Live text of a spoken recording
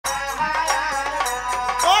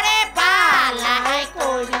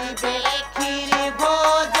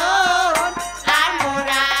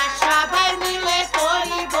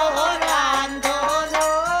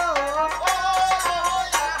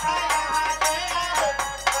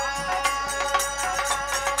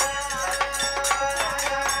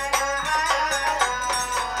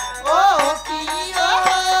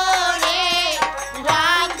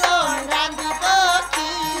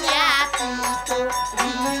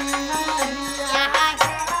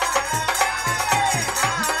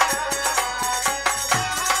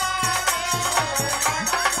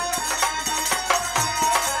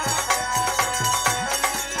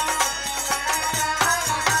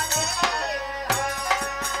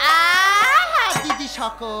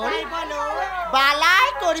সকল বালাই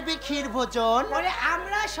করবি ক্ষীর ভোজন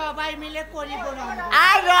আমরা সবাই মিলে করিব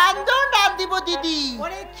আর রন্ধন রাঁধিব দিদি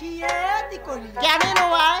কেন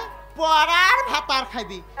নয় পড়ার ভাতার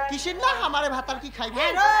খাইবি কিসের না আমারে ভাতার কি খাইবি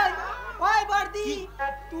ওই বর্দি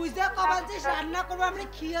তুই যে কবালছিস রান্না করব আমরা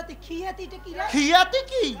খিয়াতিটা কি রে খিয়াতি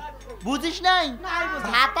কি বুঝিস নাই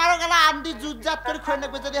ভাতার গলা আন্দি জুজজাত করে খই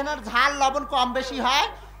নেবে যদি এনার ঝাল লবণ কম বেশি হয়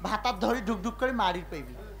ভাতার ধরে ঢুকঢুক করে মারির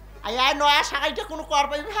পাইবি আয় নয়া শাকাইটা কোনো কর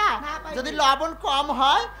পাইবি হ্যাঁ যদি লবণ কম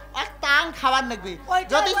হয় এক তাং খাবার লাগবে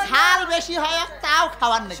যদি ঝাল বেশি হয় এক তাও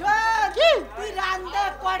খাবার লাগবে কি তুই রান্দে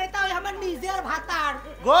করে তাও আমার নিজের ভাতার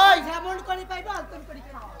গই যেমন করে পাইবো আলতন করে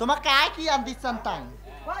খাও তোমাকে কাই কি আনদিস চান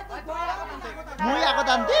মুই আগত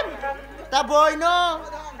আনদিম তা বইন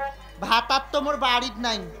ভাতার তো মোর বাড়ির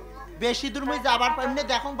নাই বেশি দূর মুই যাবার পাইম না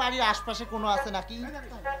দেখো বাড়ির আশপাশে কোনো আছে নাকি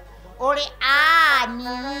ওরে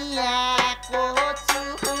আনিয়া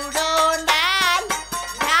কচুরো নাল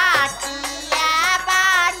ঘাটিয়া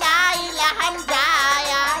বানাইলাম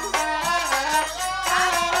জায়ান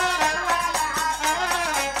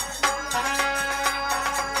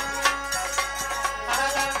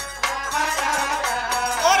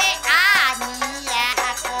ওরে আনিয়া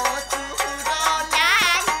কচুরো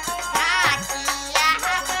নাল ঘাটিয়া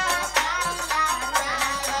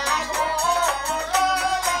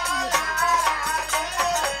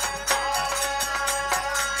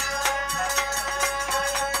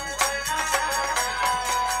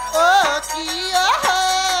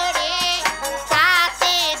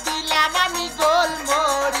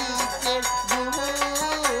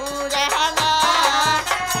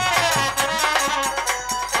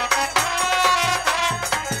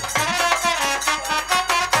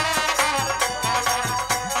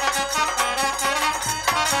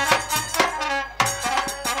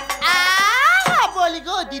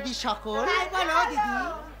দিদি সকল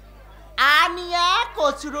আনিয়া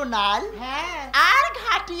কচুরো নাল আর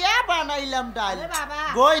ঘাটিয়া বানাইলাম ডাল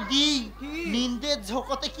গই দি নিন্দে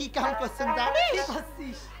ঝোকতে কি কাম করছেন জানিস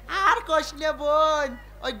আর কইলে বোন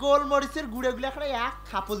ওই গোলমরিচের গুড়ে গুলা করে এক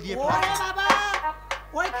খাপল দিয়ে ওরে বাবা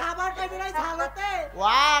ওই খাবারটা বিরাই ঝালতে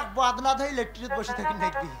ওয়াক বদনা ধই ইলেকট্রিক বসে থাকি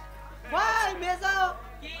নাকি ভাই মেজো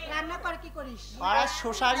রান্না কর কি করিস পাড়া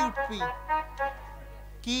শোষারি উঠবি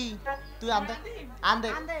কি তুই আন্দে আন্দে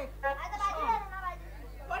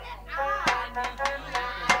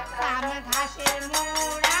সামনে ঘাসের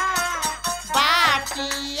মোড়া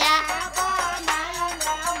বাটিয়া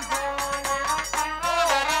বানাইলাম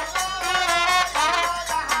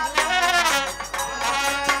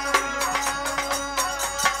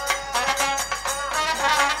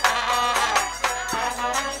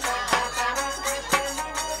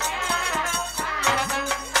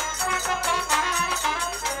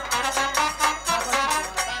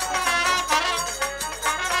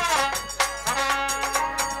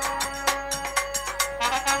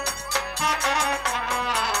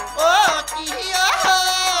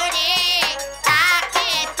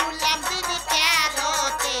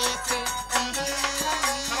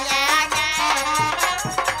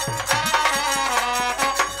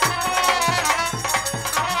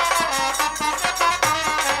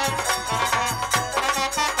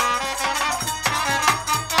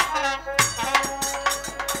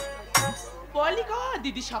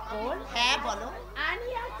দিদি সকল হ্যাঁ বলো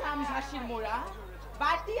আনিয়া চামঘাসের মোড়া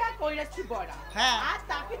বাটিয়া কইরাছি বড়া হ্যাঁ আর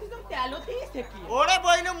তাকে দুজন তেলও দিয়েছে কি ওরে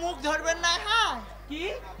বইনো মুখ ধরবেন না হ্যাঁ কি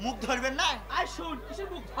মুখ ধরবেন না আর শুন কিসের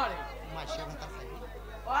মুখ ধরে মাসে ভাতা খাই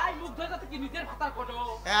ওই মুখ ধরে তো কি নিজের ভাতা করো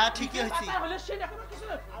হ্যাঁ ঠিকই হইছে ভাতা হলে সে এখন কিছু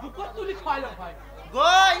মুখ তুলি খাইলো ভাই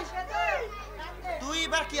গই তুই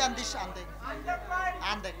এবার কি আনদিস আনদে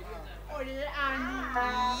আনদে ওরে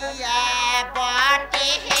আনিয়া বাটে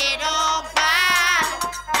হেরো বা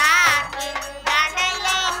তাকে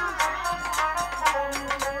বানাইলাম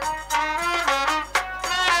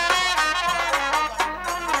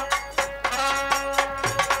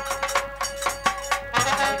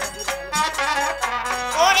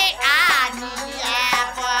ওরে আনিয়া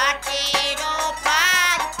বাটে হেরো বা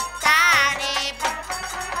তারে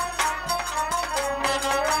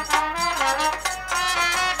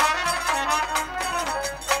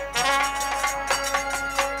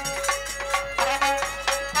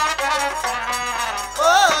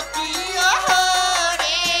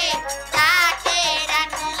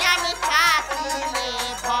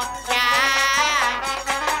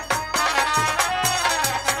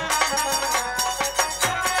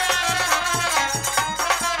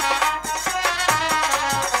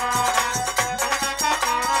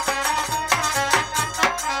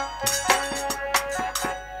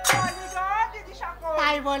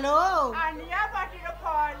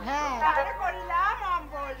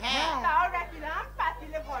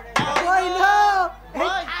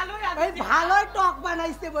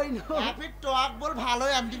বানাইছে বইন আপনি টক বল ভালো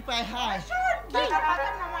আন্দির পায় হ্যাঁ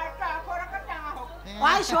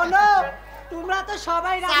ভাই শোনো তোমরা তো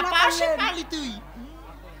সবাই রান্না করলে তুই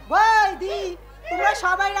বই দি তোমরা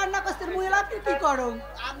সবাই রান্না করছেন মুইলা আপনি কি করো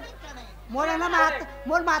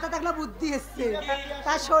মোর মাথা থাকলে বুদ্ধি এসছে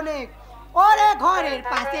তা শোনে ওরে ঘরের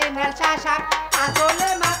পাশে নেলসা শাক আসলে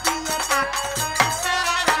মাখিয়ে থাক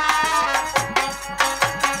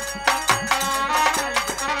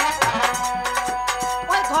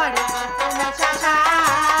ওই ঘরের পাশে নেলসা শাক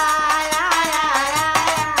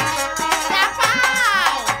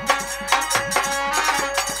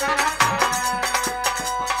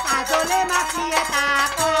আসলে মাখিয়ে থাক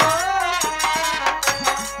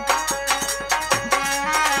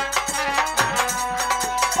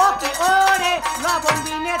ওকে ওরে লবণ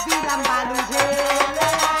দিনে দিলাম বালু ঢেলে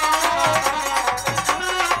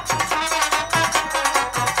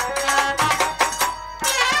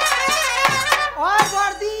ওই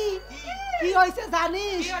বর্দি কি হইছে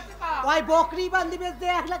জানিস ওই বকরি বান্দিবে যে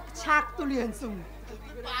একলা শাক তুলি আনছুম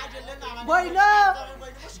বইল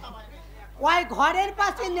ওই ঘরের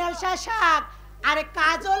পাশে নেলসা শাক আরে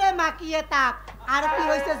কাজলে মাখিয়ে তাক আর কি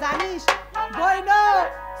হইছে জানিস বইল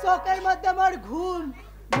চোখের মধ্যে মোর ঘুম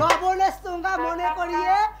লবণের সঙ্গা মনে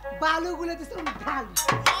করিয়ে বালুগুলো দিছুম ঢালি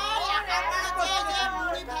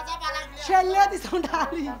ছেলে দিছুম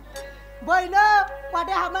ঢালি বইল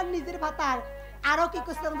পটে আমার নিজের ভাতার আরো কি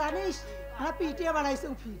করছাম জানিস আমরা পিঠে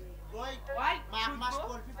বানাইছুম ফির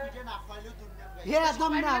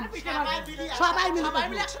সবাই মিলে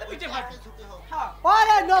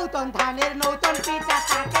ওরে নৌতন ধানের নৌতন পিঠা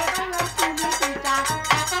তাকে তুমি পিঠা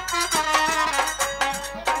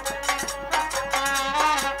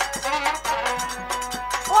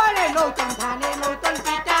ওরে নৌতন ধানের নৌতন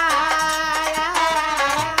পিঠা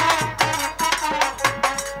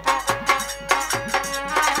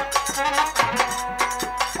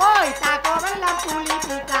ওই তাকে বললাম তুলি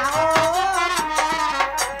পিঠা ও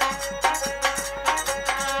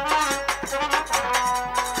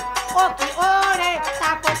ওকে ওরে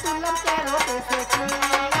তাকে তুললাম তেরো পেছে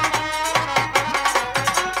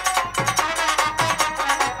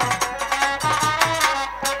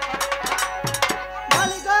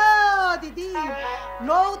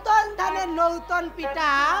নৌতন ধানের নৌতন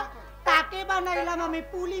পিঠা তাকে বানাইলাম আমি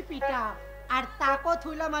পুলি পিঠা আর তাকো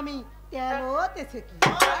থুইলাম আমি তেলোতে ছেকি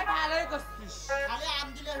ভালোই করছিস খালি আম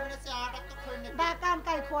দিলে হইবে না চাটা তো খই না ডাকান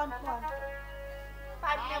কাই খোয়ান খোয়ান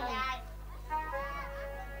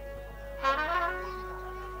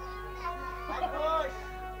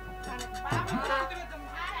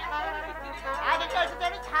আরে কই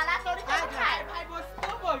তুই ছালা তোরি খাই ভাই বস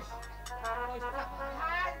তো বস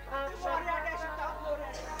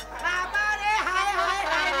বাবারে হায় হায়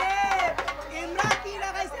হায় রে ইমরা কি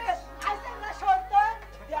লাগাইছে আইছে না শর্ত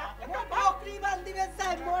বকরি বান্দিবে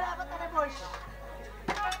যাই মোর আবার বস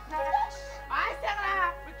আইছে না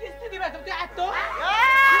কিস্তি দিবে তুমি এত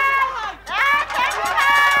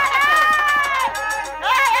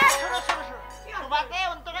তোমাকে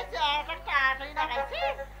অন্তরে চেহারাটা কাটাই লাগাইছি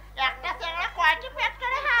একটা চেহারা কয়টি পেট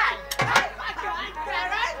করে হাই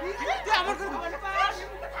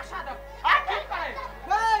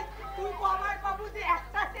তুই কমার বাবু যে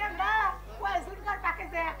একটা চেংড়া কয়জনকার পাকে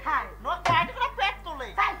যে খায় নো কয়টি করে পেট তোলে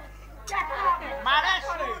মারা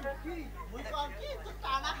শুন মুই কোন কি তুই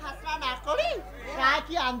টানা হাসরা না করি কাই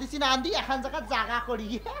কি আন্দিছি না আন্দি এখন জায়গা করি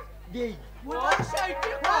দেই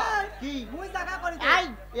কি মুই জায়গা করি আই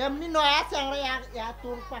এমনি নয়া চেংড়া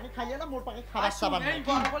তোর পাকে খাইলে না মোর পাকে খাবার সাবান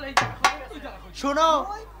শোনো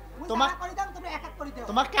তোমার করি দাও তুমি এক এক করে দাও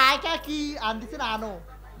তোমার কাই কাই কি আন্দিছি না আনো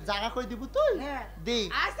জায়গা করে দিব তুই দে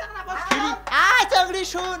আইছে না বস ফ্রি আয় চাকরি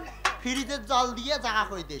শুন ফ্রিতে জল দিয়ে জায়গা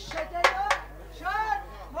করে দিস সেটাই তো শোন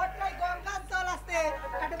মোটলাই গঙ্গার জল আছে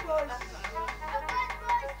কাটে বস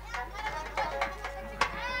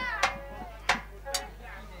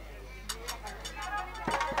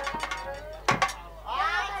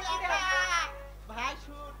ভাই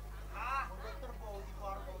শুন তোর বৌদি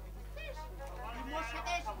বড় বৌদি বুঝছিস মোর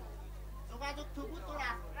সাথে যোগাযোগ থুবু তোর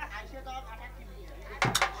আইসে দাও কাটা কিনবি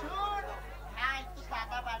শুন ভাই তুই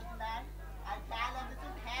দাদা বাড়ি নাই আর চাল আমি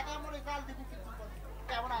তুই খেয়ে দাও মোরে চাল দিবি কিছু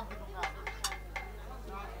কেমন আনতে না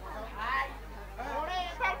ভাই ওরে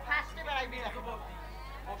এবার ফাস্টে বেড়াইবি না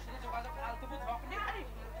ওর সাথে যোগাযোগ ফালতু ঝক নেই আরে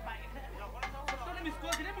তোর মিস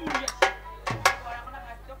করে দিলে মুড়ি আর এখন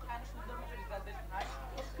খাদ্য খান সুন্দর মতো রেজাল্ট দেন ভাই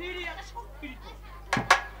ফ্রি একটা সব ফ্রি তো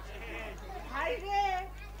ভাই রে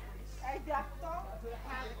এই দেখ তো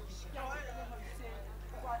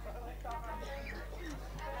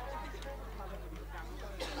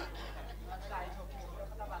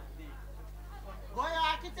গয়া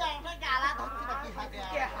কি চাটা গালা ধরছি নাকি হাতে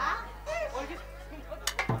কে হ্যাঁ ওই যে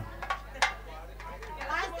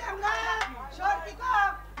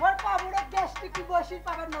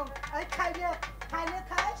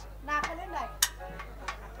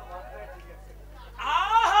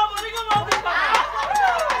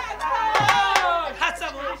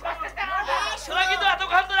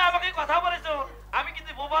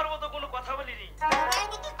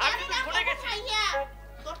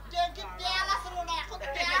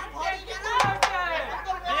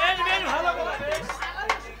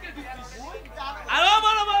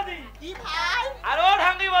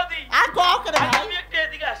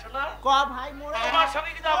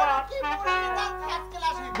সঙ্গে কিন্তু আমার কি মুড়ির ডাল ফার্স্ট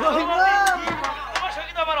ক্লাস হইবে তোমার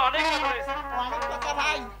সঙ্গে তো আমার অনেক কথা হয়েছে। অনেক কথা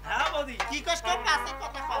ভাই হ্যাঁ বৌদি কি কষ্ট কাছে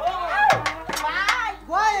কথা কও ভাই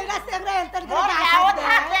ওই এটা সেমরা এন্টার মোর করে গাও গাছ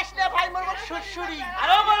থাকলেস না ভাই মোর মোর সুরসুরি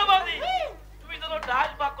আরো বলো বৌদি তুমি তো ডাল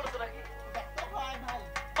পাক করছো নাকি দেখতো ভাই ভাই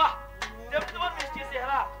বাহ যেমনি তোমার মিষ্টি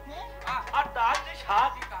চেহারা আর ডাল যে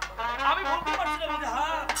স্বাদ আমি বলতে পারছি না বৌদি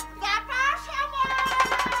হ্যাঁ চাপা সময়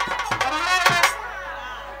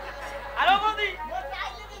আরো বৌদি মোর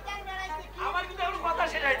গাইলে রিজাল্ট বেরাইছে কি আমার কিন্তু এখন কথা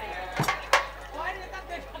শেষ হয়নি।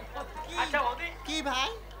 আচ্ছা বৌদি কি ভাই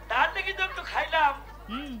ডালটা কিন্তু একটু খাইলাম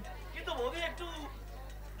হুম কিন্তু বৌদি একটু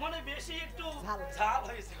মানে বেশি একটু ঝাল। ঝাল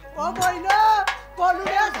হয়েছে। ও বইল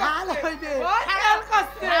কলুরে ঝাল হইবে খারাপ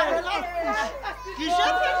করছে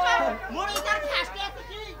কিসের কিসের মোর রিজাল্ট ফার্স্ট আছে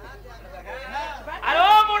কি আরো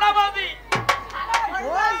মোড়া বৌদি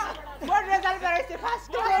ওই মোর রেজাল্ট বেরাইছে ফার্স্ট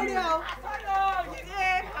দৌড়িও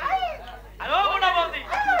আরো মোড়া বৌদি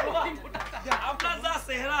আপনার যা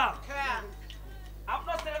চেহারা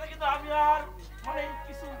আপনার চেহারা কিন্তু আমি আর মানে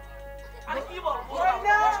কিছু আরে কি বলবো আর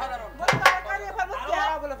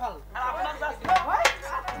আপনার যা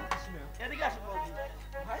এদিকে আসুন বৌদি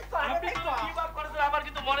আপনি তো কি বাপ করেছেন আমার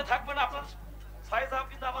কিন্তু মনে থাকবে না আপনার ছয় সাহেব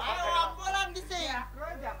কিন্তু আমার আরে অম্বলান দিছে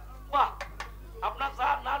বাহ আপনার যা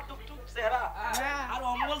নাল টুকটুক চেহারা আর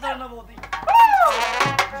অম্বল দেন না বৌদি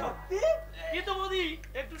কিন্তু বৌদি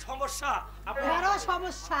একটু সমস্যা আপনি আরো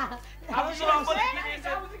সমস্যা আপনি তো অম্বল কি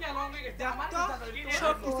দিয়েছেন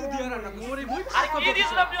সব কিছু দিয়ে না মোরে মুই আর কি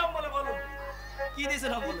দিয়েছেন আপনি অম্বলে বলুন কি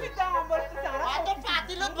দিয়েছেন অম্বলে অত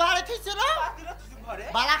পাতিলত ভাড়ে থইছে না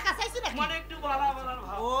বালা খাইছে নাকি মানে একটু বালা বালার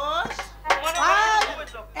ভাব ও মানে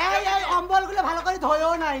এই এই অম্বলগুলো ভালো করে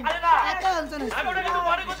ধোয়ও নাই আরে না। এত টেনশন আমি হইছে ওটা কিন্তু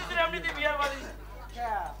মনে করতেছি এমনিতে বিয়ার বাড়ি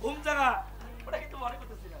ঘুম জায়গা ওটা কিন্তু মনে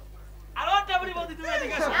করতেছিলাম আরো ডাবরি বৌদি তুমি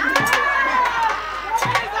এদিকে আসো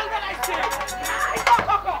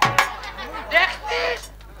দেখছিস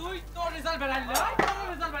তুই তোর রেজাল্ট বেরাইল তোর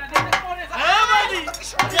রেজাল্ট বেরাইল তোর রেজাল্ট হ্যাঁ বৌদি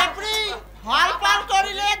জেফরি হল পাল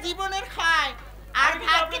করিলে জীবনের খায় আর আমি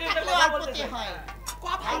ভাগ্যে আপনাকে একটা থাকলে কথা অল্পতে বলতে হয়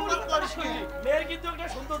কথা অল্প করিস না। মেয়ের কিন্তু একটা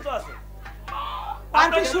সৌন্দর্য আছে আর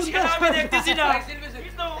কি আপনাকে সুন্দর সেটা আমি দেখতেছি না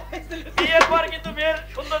কিন্তু বিয়ের পর কিন্তু মেয়ের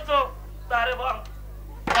সৌন্দর্য তার এবং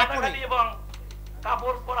কাটাকাটি এবং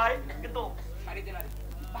কাপড় পরায় কিন্তু শাড়িতে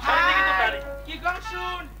কিন্তু নারী কি কর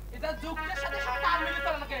শুন এটা যুগের সাথে সাথে তাল মিলে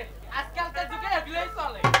চলে নাকি আজকালকার যুগে এগুলাই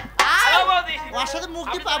চলে আরে বৌদি ওর সাথে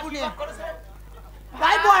মুক্তি পাবো না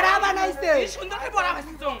ভাই বড়া বানাইছে কি সুন্দর করে বড়া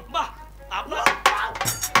ভাসি জং বাহ আপনার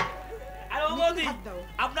আরে বৌদি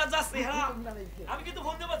আপনার যা চেহারা আমি কিন্তু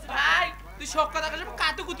বলতে পারছি না ভাই তুই সব কথা কইছিস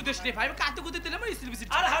কাতু কুতু দেশ রে ভাই আমি কাতু কুতু দিলাম ইসিল বিসিল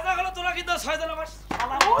আর হাজার গেল তোরা কিন্তু ছয় জন আমার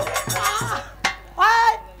শালা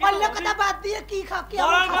ওই অন্য কথা বাদ দিয়ে কি খাও কি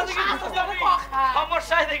পড়ার আমার মাঝে কিন্তু আমি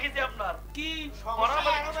সমস্যায় দেখেছি আপনার কি পড়ার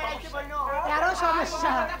মাঝে সমস্যা আরো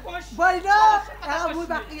সমস্যা বইল আরো মুই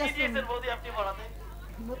বাকি কি আছে দিয়েছেন বৌদি আপনি পড়াতে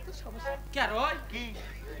মোর তো সমস্যা কে রয় কি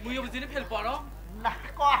মুই বুঝিনি ফেল পড়ো না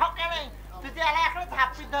কহ কেন তুই যে এলা এখন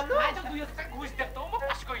ঝাপি ধরলু ভাই তো 2 টাকা ঘুষ দেখতো ও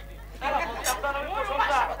পাস কই দি দাদা বৌদি আপনার আমি ওই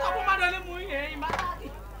প্রশংসা অপমান হইলে মুই এই মা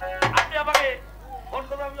আপনি আমাকে ফোন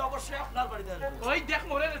করলে আমি অবশ্যই আপনার বাড়িতে আসবো ওই দেখ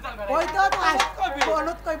মোরে রেজাল্ট ওই তো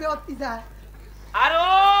বলত কইবে অতি যা আরে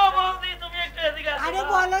ও বৌদি তুমি একটু এদিকে আসো আরে না।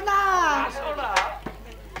 বলো না আসো না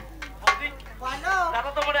বৌদি বলো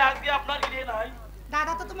দাদা তো মনে আজকে আপনার গিয়ে নাই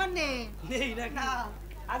দাদা তো তোমার নেই নেই নাকি না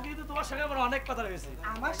আজকে কিন্তু তোমার সঙ্গে আমার অনেক কথা রয়েছে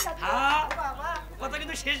আমার সাথে হ্যাঁ। ও বাবা কথা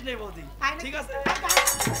কিন্তু শেষ নেই বৌদি তাই নাকি? ঠিক আছে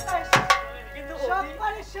কিন্তু সব বৌদি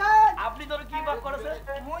করে শোন আপনি তোর কি বাক করেছেন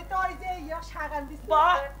মই তো ওই যে ইয়া শাগান দিছি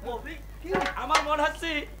বাহ বৌদি কি আমার মনে হচ্ছে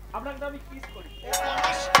আপনাকে তো আমি কিস করি এই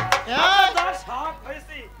আপনার দ্বারা শাক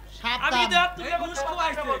হয়েছি আমি সাবধান কিন্তু আর তুমি এই ঘুষ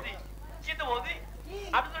খাওয়াইছে। বৌদি কিন্তু বৌদি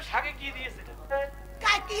আপনি তো শাকে কি দিয়েছিলেন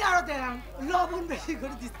কাই কি আরো দেন লবণ বেশি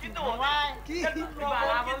করে দিছি কিন্তু বৌদি কি একটু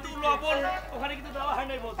লবণ কিন্তু লবণ ওখানে কিন্তু দেওয়া হয়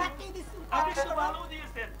নাই বৌদি তাকে দিছি আপনি শুধু বালু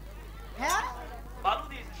দিয়েছেন হ্যাঁ বালু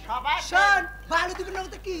দিয়েছেন সবাই শোন ভালো দিবি না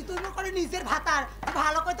তো কি তুই মনে করে নিজের ভাতার তুই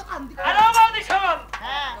ভালো করে তো কাম দিবি আরে বৌদি শোন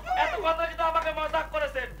হ্যাঁ এত কথা কিন্তু আমাকে মজাক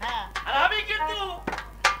করেছেন হ্যাঁ আর আমি কিন্তু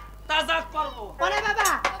তাজাক করবো ওরে বাবা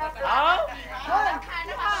হ্যাঁ?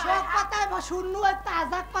 সব কথায় শূন্য আর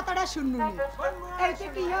তাজা কথাটা শূন্য নি এইটা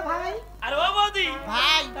কি হ্যাঁ ভাই আর ও বৌদি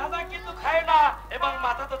ভাই দাদা কিন্তু খায় না এবং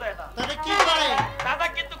মাথা তো দেয় না তোরে কি করে দাদা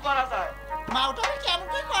কিন্তু করা যায় মাউটা কেমন